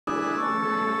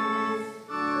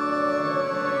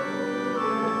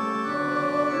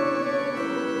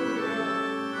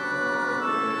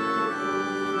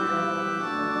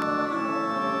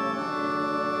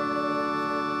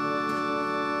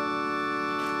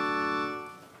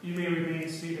You may remain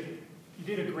seated. You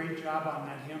did a great job on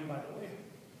that hymn, by the way.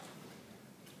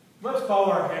 Let's bow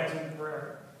our heads in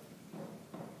prayer.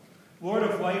 Lord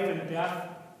of life and death,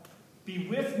 be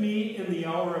with me in the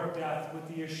hour of death with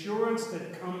the assurance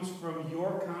that comes from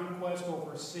your conquest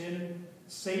over sin,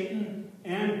 Satan,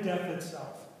 and death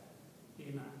itself.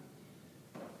 Amen.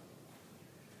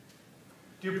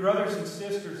 Dear brothers and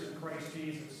sisters in Christ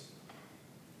Jesus,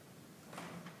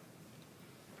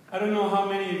 I don't know how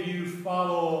many of you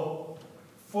follow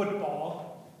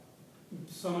football.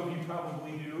 Some of you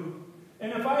probably do.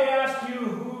 And if I asked you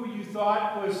who you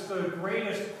thought was the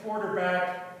greatest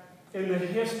quarterback in the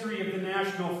history of the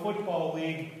National Football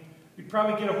League, you'd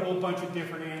probably get a whole bunch of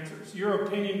different answers. Your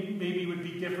opinion maybe would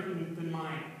be different than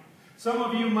mine. Some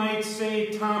of you might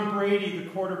say Tom Brady, the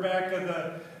quarterback of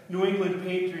the New England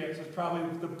Patriots, is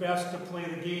probably the best to play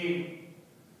the game.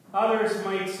 Others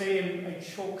might say, and I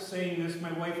choke saying this,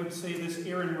 my wife would say this,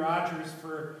 Aaron Rodgers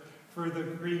for the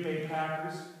Green Bay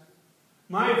Packers.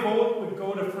 My vote would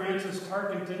go to Francis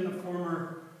Tarkenton, the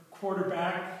former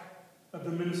quarterback of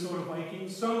the Minnesota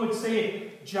Vikings. Some would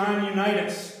say John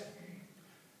Unitas.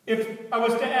 If I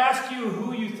was to ask you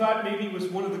who you thought maybe was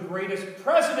one of the greatest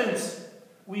presidents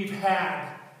we've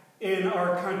had in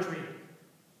our country,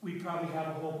 we'd probably have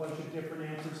a whole bunch of different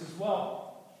answers as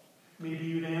well. Maybe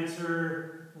you'd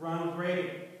answer Ronald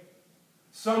Reagan.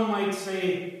 Some might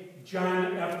say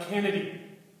John F. Kennedy.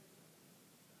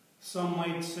 Some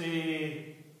might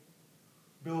say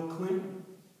Bill Clinton.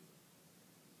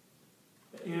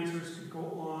 The answers could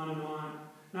go on and on.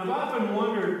 Now, I've often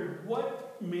wondered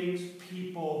what makes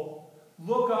people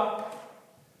look up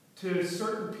to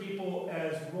certain people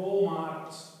as role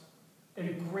models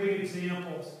and great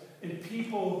examples and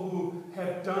people who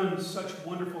have done such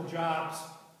wonderful jobs.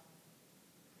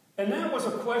 And that was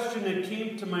a question that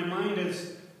came to my mind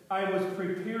as I was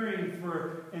preparing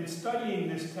for and studying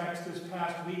this text this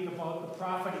past week about the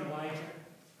prophet Elijah.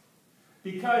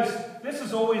 Because this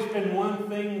has always been one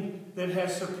thing that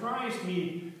has surprised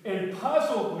me and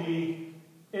puzzled me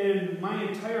in my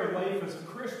entire life as a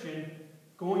Christian,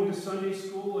 going to Sunday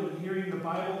school and hearing the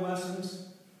Bible lessons,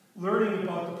 learning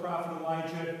about the prophet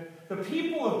Elijah. The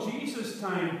people of Jesus'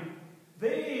 time,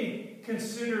 they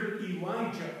considered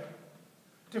Elijah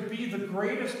to be the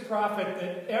greatest prophet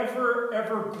that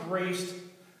ever graced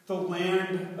the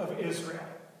land of Israel.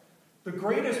 The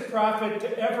greatest prophet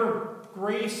to ever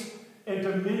grace and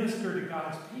to minister to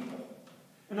God's people.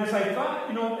 And as I thought,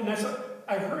 and as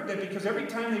I heard that because every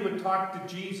time they would talk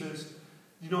to Jesus,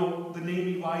 the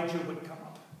name Elijah would come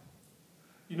up.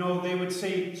 They would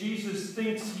say, Jesus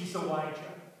thinks he's Elijah.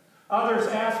 Others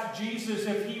asked Jesus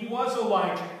if he was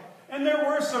Elijah. And there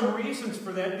were some reasons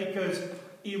for that because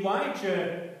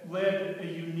Elijah led a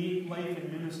unique life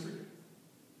in ministry.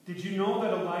 Did you know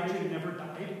that Elijah never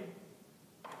died?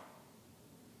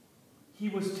 He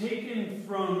was taken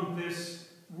from this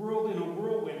world in a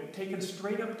whirlwind, taken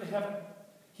straight up to heaven.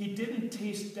 He didn't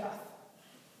taste death.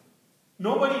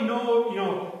 Nobody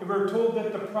we're told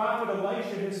that the prophet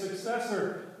Elisha, his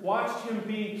successor, watched him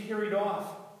being carried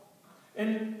off.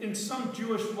 And in some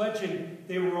Jewish legend,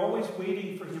 they were always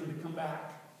waiting for him to come back.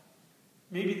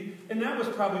 And that was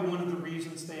probably one of the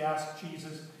reasons they asked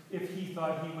Jesus if he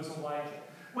thought he was Elijah.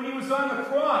 When he was on the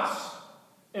cross,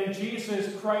 and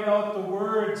Jesus cried out the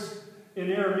words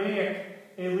in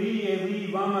Aramaic, Eli,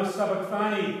 Eli, lama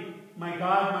sabachthani, my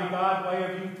God, why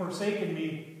have you forsaken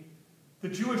me? The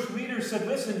Jewish leaders said,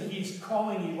 listen, he's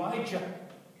calling Elijah.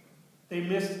 They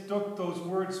mistook those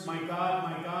words, my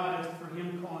God, as for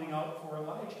him calling out for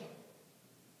Elijah.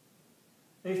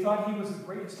 They thought he was the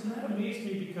greatest. And that amazed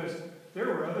me because there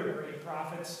were other great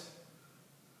prophets,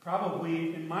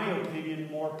 probably, in my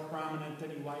opinion, more prominent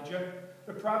than Elijah.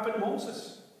 The prophet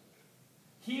Moses.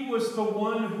 He was the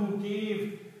one who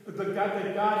gave that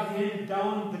God handed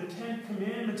down the 10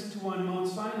 Commandments to on Mount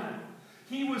Sinai.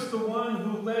 He was the one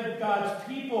who led God's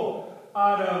people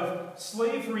out of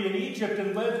slavery in Egypt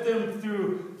and led them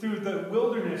through the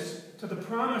wilderness to the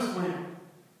promised land.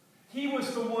 He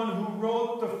was the one who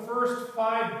wrote the first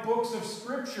 5 books of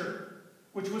Scripture,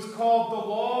 which was called the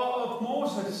Law of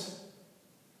Moses.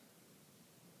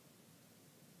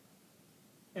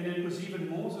 And it was even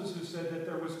Moses who said that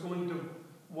there was going to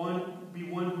be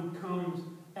one who comes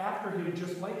after him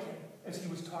just like him, as he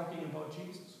was talking about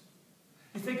Jesus.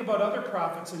 You think about other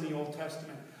prophets in the Old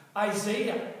Testament.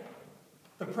 Isaiah.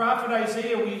 The prophet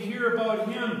Isaiah, we hear about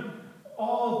him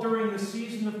all during the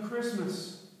season of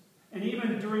Christmas. And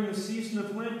even during the season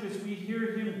of Lent, as we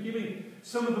hear him giving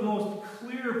some of the most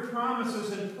clear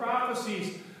promises and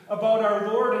prophecies about our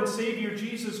Lord and Savior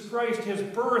Jesus Christ, his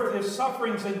birth, his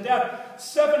sufferings, and death,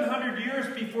 700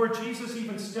 years before Jesus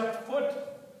even stepped foot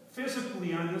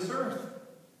physically on this earth.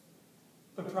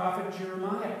 The prophet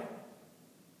Jeremiah,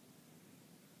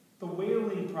 the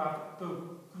wailing prophet, the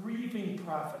grieving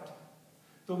prophet,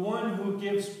 the one who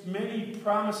gives many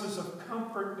promises of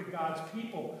comfort to God's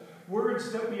people.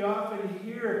 Words that we often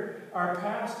hear our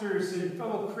pastors and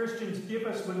fellow Christians give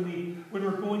us when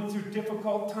we're going through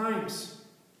difficult times.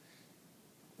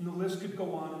 And the list could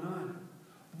go on and on.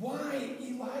 Why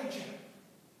Elijah?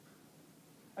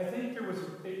 I think there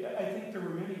were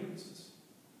many reasons.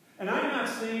 And I'm not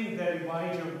saying that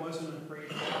Elijah wasn't a great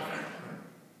prophet.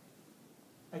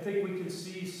 I think we can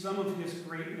see some of his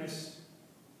greatness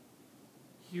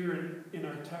here in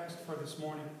our text for this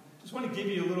morning. Just want to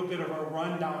give you a little bit of a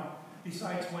rundown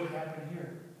besides what happened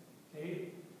here. Okay?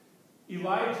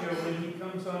 Elijah, when he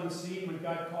comes on the scene, when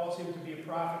God calls him to be a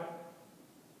prophet,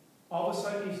 all of a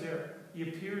sudden he's there. He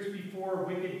appears before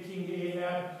wicked King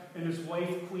Ahab and his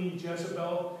wife, Queen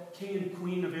Jezebel, king and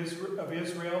queen of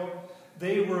Israel.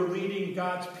 They were leading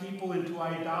God's people into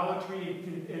idolatry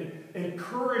and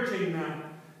encouraging them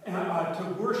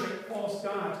to worship false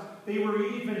gods. They were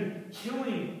even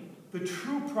killing the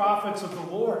true prophets of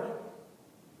the Lord.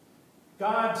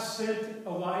 God sent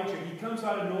Elijah. He comes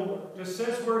out of nowhere. Just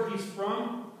says where he's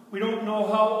from. We don't know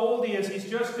how old he is. He's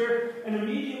just there. And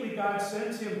immediately God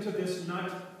sends him to this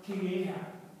nut, King Ahab.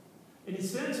 And he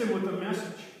sends him with a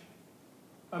message.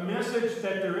 A message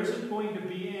that there isn't going to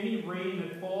be any rain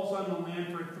that falls on the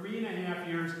land for 3.5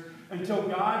 years until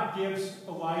God gives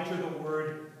Elijah the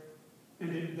word, and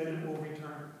then it will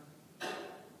return.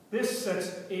 This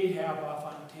sets Ahab off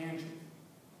on a tangent.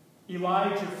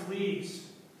 Elijah flees.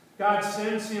 God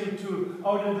sends him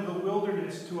out into the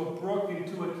wilderness, to a brook,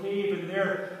 into a cave, and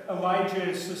there Elijah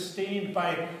is sustained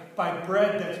by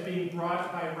bread that's being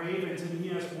brought by ravens, and he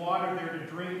has water there to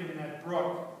drink in that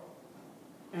brook.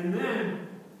 And then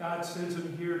God sends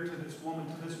him here to this woman,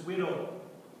 to this widow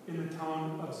in the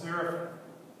town of Zarephath,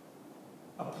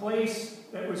 a place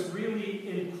that was really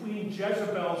in Queen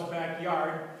Jezebel's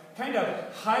backyard, kind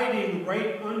of hiding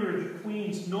right under the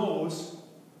queen's nose.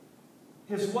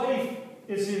 His wife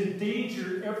is in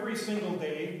danger every single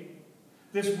day.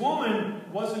 This woman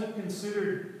wasn't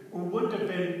considered, or wouldn't have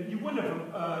been, you wouldn't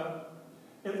have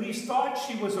at least thought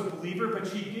she was a believer, but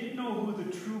she did know who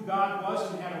the true God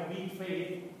was and had a weak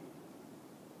faith.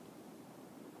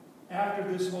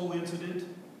 After this whole incident,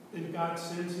 then God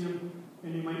sends him,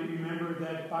 and you might remember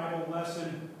that Bible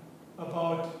lesson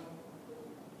about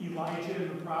Elijah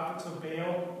and the prophets of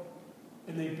Baal,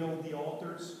 and they build the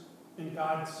altars, and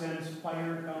God sends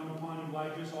fire down upon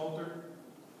Elijah's altar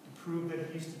to prove that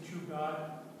he's the true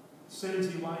God,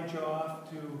 sends Elijah off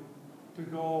to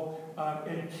go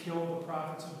and kill the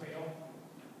prophets of Baal.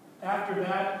 After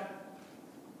that,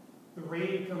 the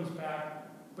rain comes back,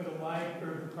 but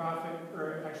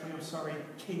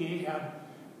King Ahab,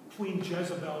 Queen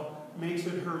Jezebel, makes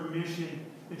it her mission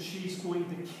that she's going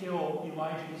to kill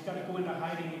Elijah. He's got to go into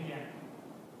hiding again.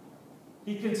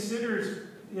 He considers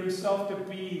himself to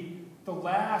be the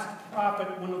last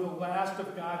prophet, one of the last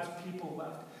of God's people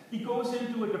left. He goes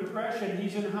into a depression.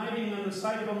 He's in hiding on the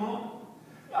side of a mountain.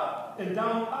 Up and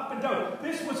down, up and down.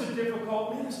 This was a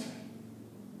difficult ministry.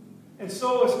 And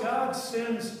so as God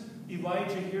sends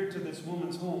Elijah here to this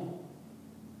woman's home,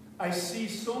 I see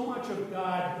so much of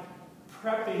God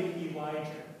prepping Elijah,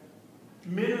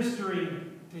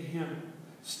 ministering to him,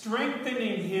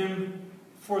 strengthening him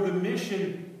for the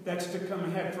mission that's to come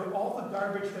ahead, for all the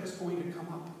garbage that's going to come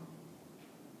up.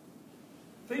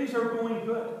 Things are going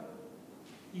good.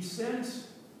 He sends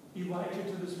Elijah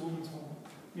to this woman's home.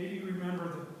 Maybe you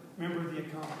remember the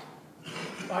account.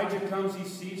 Elijah comes, he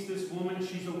sees this woman,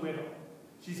 she's a widow.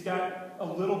 She's got a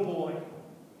little boy.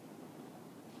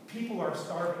 People are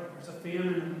starving. There's a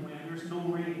famine in the land. There's no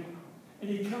rain. And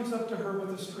he comes up to her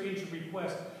with a strange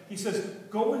request. He says,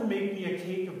 go and make me a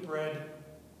cake of bread,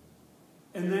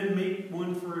 and then make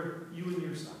one for you and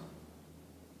your son.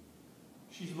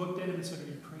 She's looked at him and said, are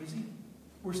you crazy?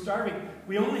 We're starving.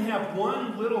 We only have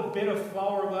one little bit of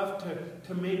flour left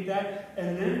to make that,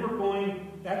 and then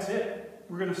that's it.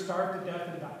 We're going to starve to death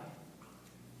and die.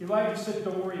 Elijah said,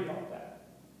 don't worry about that.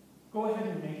 Go ahead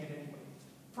and make it anyway.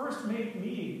 First make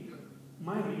me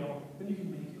my meal, then you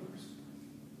can make yours.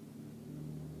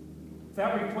 If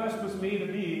that request was made of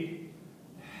me,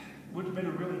 it would have been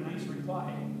a really nice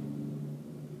reply.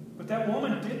 But that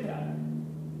woman did that.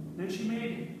 Then she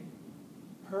made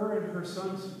her and her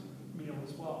son's meal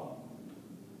as well.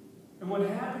 And what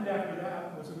happened after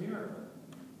that was a miracle.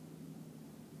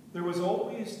 There was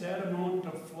always that amount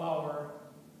of flour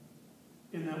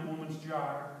in that woman's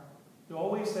jar. There was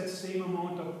always that same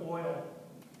amount of oil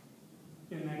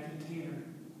in that container.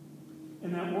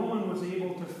 And that woman was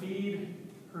able to feed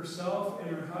herself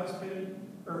and her husband,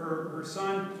 or her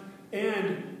son,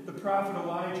 and the prophet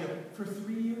Elijah for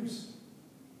 3 years.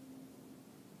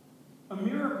 A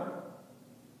miracle.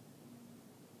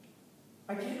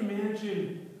 I can't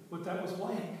imagine what that was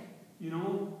like,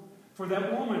 for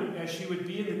that woman as she would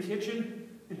be in the kitchen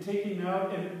and taking it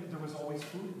out, and there was always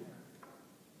food in there.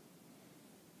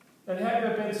 That had to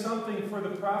have been something for the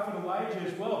prophet Elijah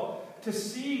as well, to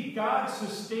see God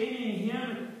sustaining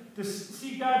him, to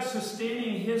see God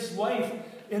sustaining his life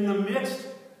in the midst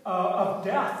of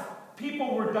death.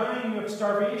 People were dying of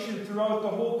starvation throughout the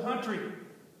whole country,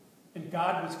 and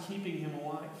God was keeping him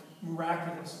alive,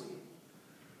 miraculously.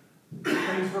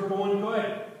 Things were going good.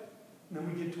 And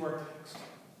then we get to our text.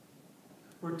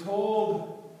 We're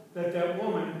told that that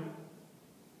woman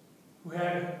who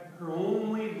had her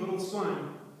only little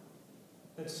son,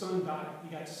 that son died. He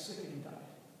got sick and he died.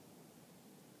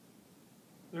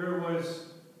 There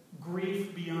was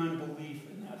grief beyond belief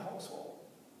in that household.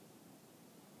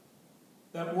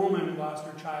 That woman lost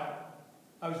her child.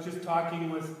 I was just talking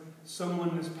with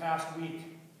someone this past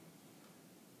week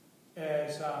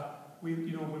as when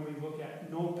we look at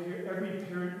every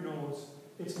parent knows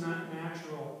it's not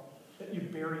natural that you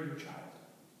bury your child.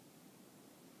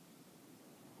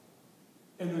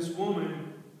 And this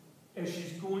woman, as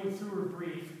she's going through her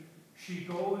grief, she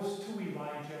goes to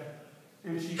Elijah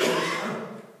and she says,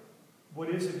 "What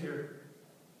is it here?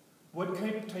 What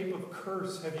type of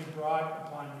curse have you brought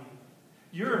upon me?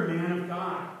 You're a man of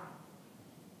God.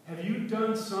 Have you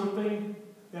done something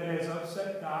that has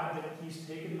upset God, that he's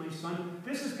taken my son?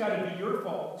 This has got to be your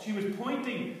fault." She was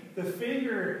pointing the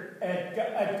finger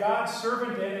at God's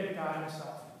servant and at God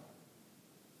himself.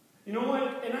 You know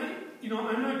what? And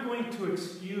I'm not going to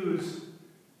excuse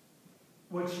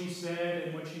what she said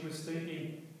and what she was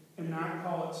thinking and not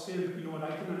call it sin, but you know what?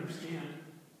 I can understand.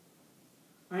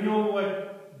 I know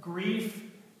what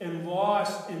grief and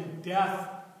loss and death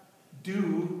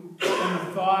do, and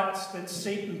the thoughts that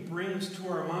Satan brings to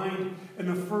our mind. And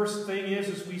the first thing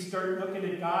is we start looking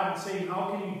at God and saying,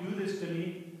 how can you do this to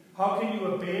me? How can you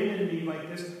abandon me like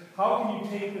this? How can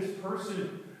you take this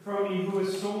person from me who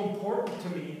is so important to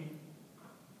me?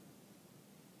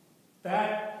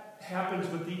 That happens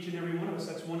with each and every one of us.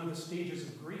 That's one of the stages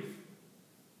of grief.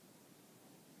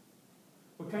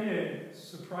 What kind of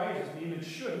surprises me, and it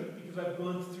shouldn't, because I've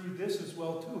gone through this as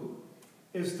well too,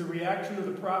 is the reaction of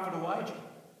the prophet Elijah.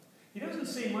 He doesn't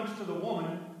say much to the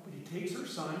woman, but he takes her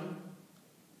son,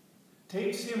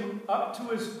 takes him up to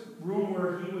his room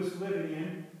where he was living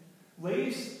in,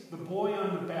 lays the boy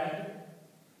on the bed,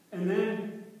 and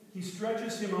then he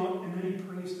stretches him out, and then he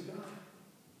prays to God.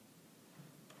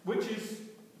 Which is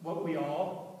what we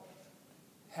all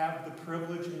have the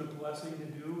privilege and the blessing to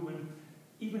do,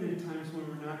 even in times when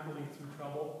we're not going through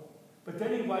trouble. But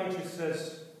then Elijah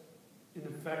says, in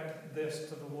effect, this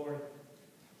to the Lord.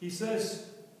 He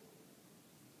says,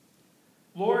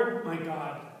 "Lord, my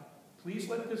God, please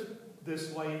let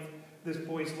this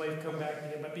boy's life come back to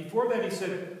him." But before that he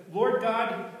said, "Lord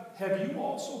God, have you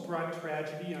also brought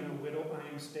tragedy on the widow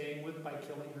I am staying with by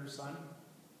killing her son?"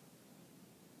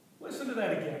 Listen to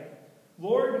that again.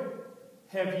 "Lord,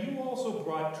 have you also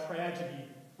brought tragedy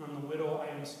on the widow I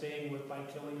am staying with by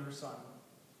killing her son?"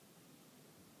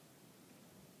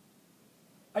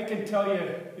 I can tell you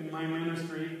in my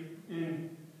ministry, I'm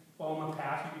a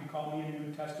pastor, you can call me a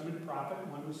New Testament prophet,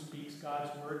 one who speaks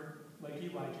God's word like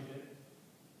Elijah did.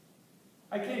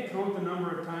 I can't count the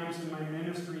number of times in my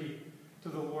ministry to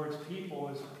the Lord's people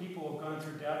as people have gone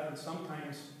through death, and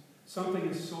sometimes something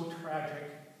is so tragic,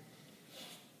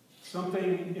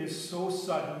 something is so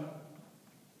sudden,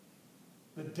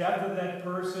 the death of that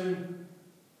person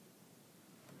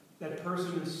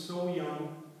is so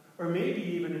young, or maybe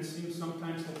even it seems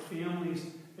sometimes that families,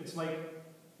 it's like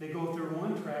they go through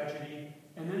one tragedy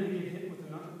and then they get hit with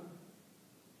another.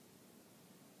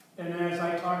 And as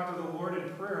I talk to the Lord in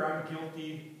prayer, I'm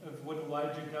guilty of what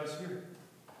Elijah does here.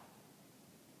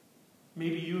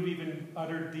 Maybe you've even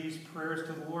uttered these prayers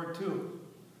to the Lord too.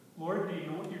 Lord, do you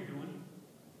know what you're doing?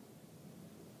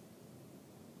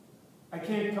 I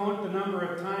can't count the number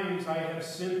of times I have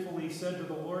sinfully said to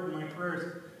the Lord in my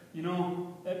prayers, you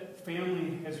know, that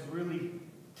family has really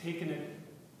taken it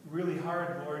really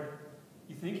hard, Lord.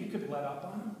 You think you could let up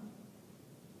on them?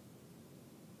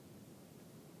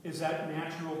 Is that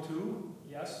natural too?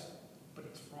 Yes, but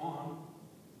it's wrong.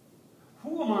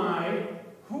 Who am I?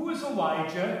 Who is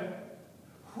Elijah?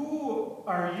 Who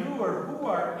are you, or who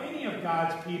are any of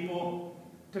God's people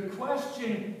to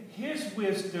question his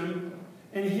wisdom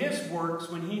and his works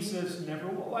when he says, never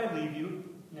will I leave you,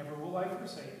 never will I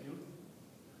forsake you?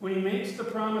 When he makes the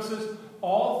promises,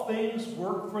 all things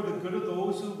work for the good of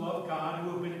those who love God,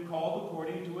 who have been called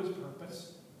according to his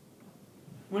purpose.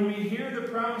 When we hear the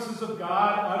promises of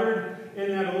God uttered in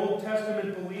that Old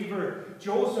Testament believer,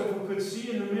 Joseph, who could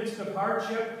see in the midst of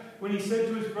hardship, when he said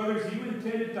to his brothers, "You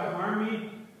intended to harm me,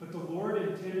 but the Lord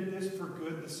intended this for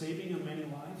good, the saving of many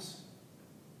lives."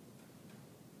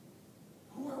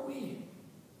 Who are we?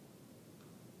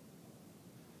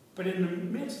 But in the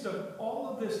midst of all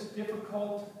of this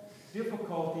difficulty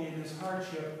and this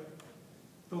hardship,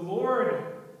 the Lord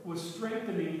was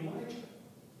strengthening Elijah.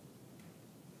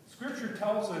 Scripture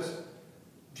tells us,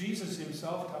 Jesus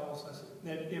himself tells us,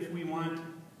 that if we want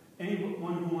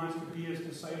anyone who wants to be his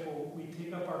disciple, we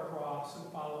take up our cross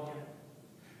and follow him.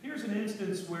 Here's an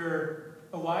instance where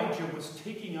Elijah was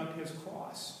taking up his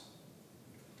cross.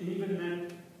 And even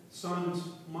that son's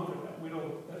mother, that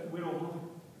widow mother.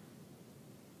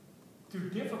 Through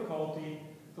difficulty,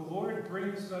 the Lord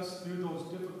brings us through those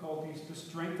difficulties to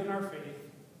strengthen our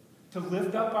faith, to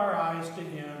lift up our eyes to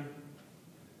him,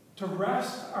 to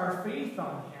rest our faith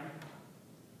on him,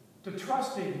 to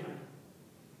trust in him.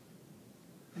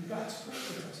 And God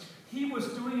strengthens us. He was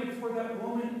doing it for that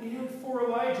woman and for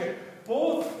Elijah.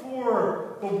 Both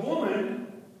for the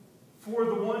woman, for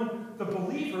the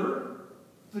believer,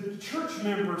 the church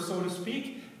member, so to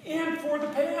speak, and for the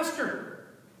pastor.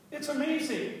 It's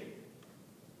amazing.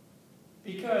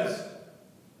 Because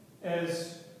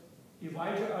as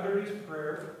Elijah uttered his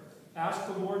prayer, asked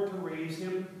the Lord to raise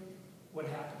him, what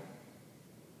happened?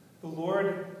 The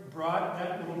Lord brought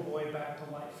that little boy back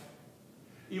to life.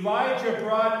 Elijah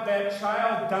brought that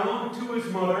child down to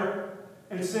his mother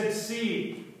and said,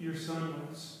 "See, your son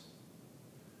lives."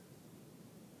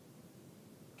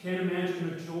 Can't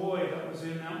imagine the joy that was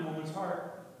in that woman's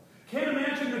heart. Can't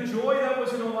imagine the joy that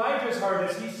was in Elijah's heart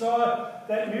as he saw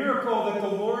that miracle that the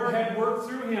Lord had worked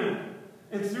through him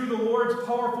and through the Lord's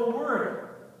powerful word.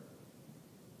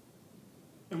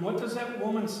 And what does that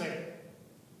woman say?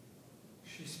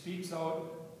 She speaks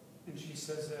out and she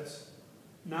says this,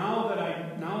 Now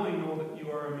I know that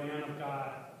you are a man of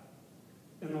God,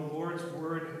 and the Lord's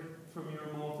word from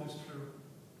your mouth is true."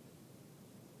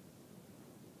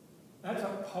 That's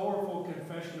a powerful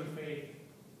confession of faith.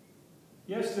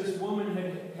 Yes, this woman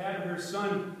had her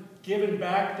son given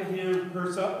back to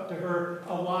her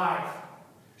alive.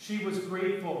 She was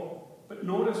grateful. But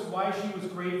notice why she was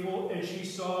grateful, and she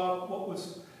saw what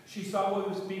was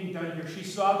being done here. She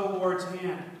saw the Lord's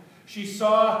hand. She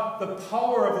saw the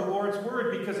power of the Lord's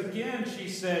word, because again she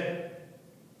said,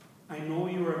 "I know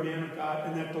you are a man of God,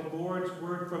 and that the Lord's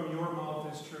word from your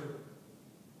mouth is true."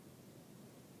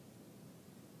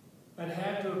 That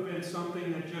had to have been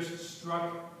something that just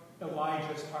struck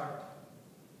Elijah's heart.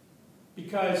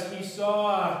 Because he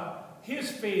saw his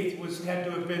faith had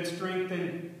to have been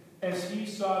strengthened as he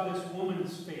saw this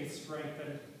woman's faith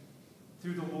strengthened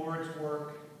through the Lord's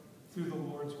work, through the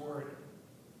Lord's word.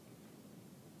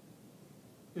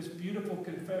 This beautiful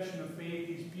confession of faith,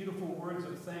 these beautiful words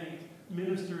of thanks,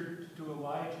 ministered to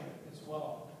Elijah as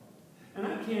well. And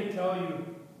I can't tell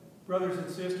you, brothers and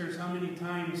sisters, how many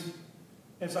times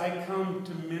as I come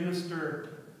to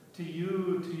minister to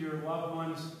you, to your loved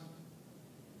ones,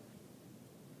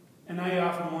 and I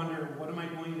often wonder, what am I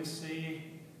going to say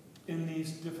in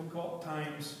these difficult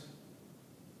times?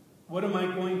 What am I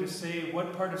going to say?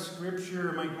 What part of Scripture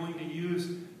am I going to use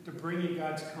to bring you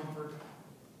God's comfort?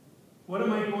 What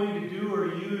am I going to do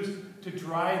or use to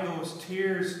dry those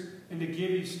tears and to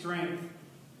give you strength?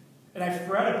 And I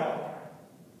fret about that.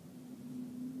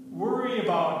 Worry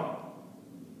about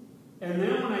it. And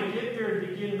then when I get there and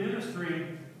begin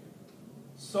ministering,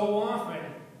 so often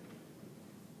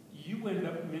you end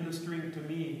up ministering to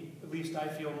me. At least I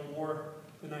feel more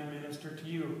than I minister to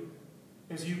you.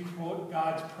 As you quote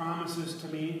God's promises to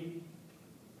me,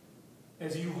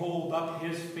 as you hold up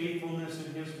his faithfulness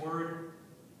in his word,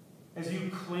 as you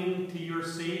cling to your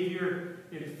Savior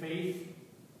in faith,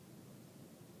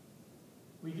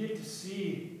 we get to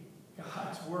see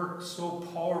God's work so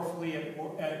powerfully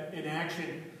in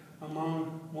action among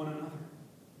one another.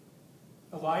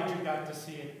 Elijah got to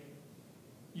see it.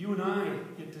 You and I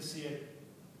get to see it.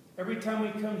 Every time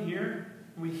we come here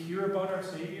and we hear about our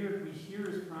Savior, we hear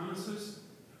his promises,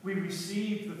 we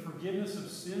receive the forgiveness of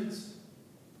sins,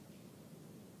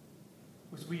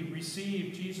 as we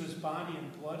receive Jesus' body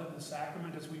and blood in the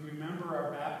sacrament, as we remember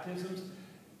our baptisms,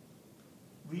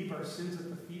 leave our sins at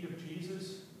the feet of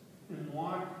Jesus, and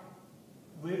walk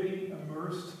living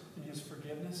immersed in his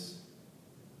forgiveness,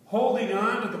 holding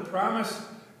on to the promise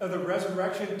of the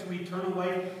resurrection to eternal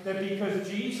life, that because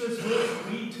Jesus lives,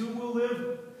 we too will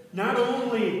live, not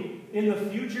only in the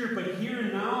future, but here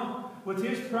and now, with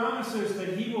his promises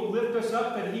that he will lift us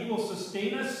up, that he will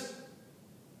sustain us,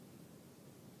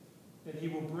 that he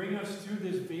will bring us through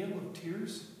this vale of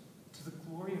tears to the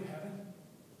glory of heaven.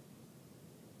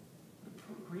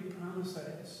 What a great promise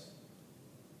that is.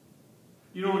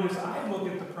 You know, and as I look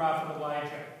at the prophet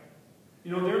Elijah,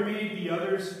 you know, there may be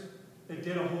others that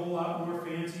did a whole lot more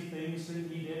fancy things than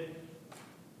he did.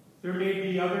 There may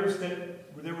be others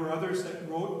there were others that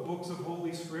wrote books of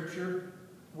Holy Scripture,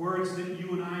 words that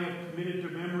you and I have committed to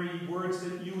memory, words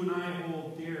that you and I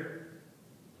hold dear.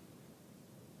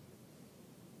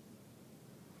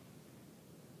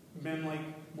 Men like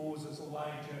Moses,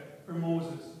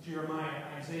 Jeremiah,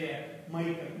 Isaiah,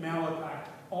 Micah,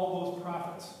 Malachi, all those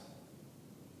prophets.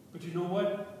 But you know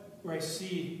what? Where I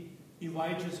see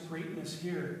Elijah's greatness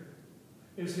here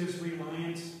is his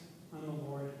reliance on the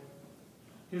Lord.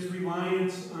 His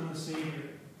reliance on the Savior.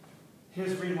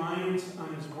 His reliance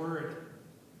on his word.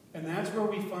 And that's where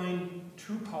we find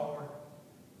true power,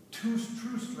 true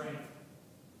strength,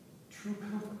 true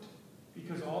comfort.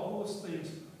 Because all those things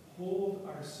hold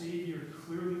our Savior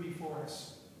clearly before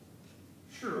us.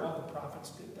 Sure, all the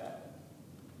prophets did that.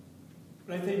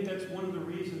 But I think that's one of the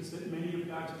reasons that many of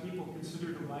God's people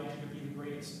considered Elijah to be the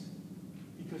greatest.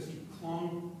 Because he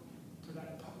claimed to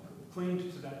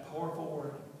that powerful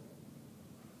word.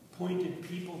 Pointed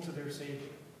people to their Savior.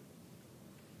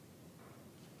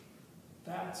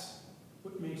 That's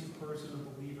what makes a person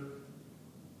a believer.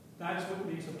 That's what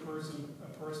makes a person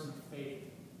of faith.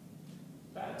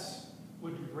 That's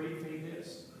what great faith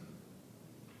is.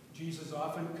 Jesus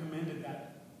often commended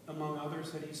that, among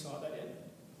others, that he saw that in.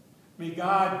 May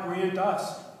God grant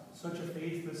us such a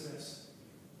faith as this,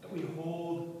 that we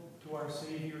hold to our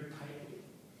Savior tightly,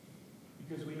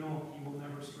 because we know he will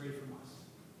never stray from us.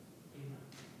 Amen.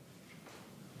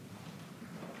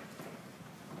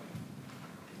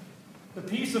 The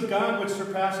peace of God, which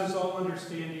surpasses all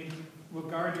understanding, will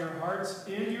guard your hearts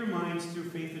and your minds through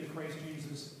faith in Christ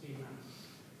Jesus. Amen.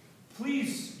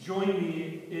 Please join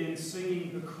me in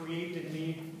singing The Create in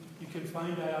Me. You can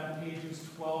find that on pages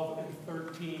 12 and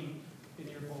 13 in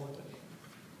your bulletin.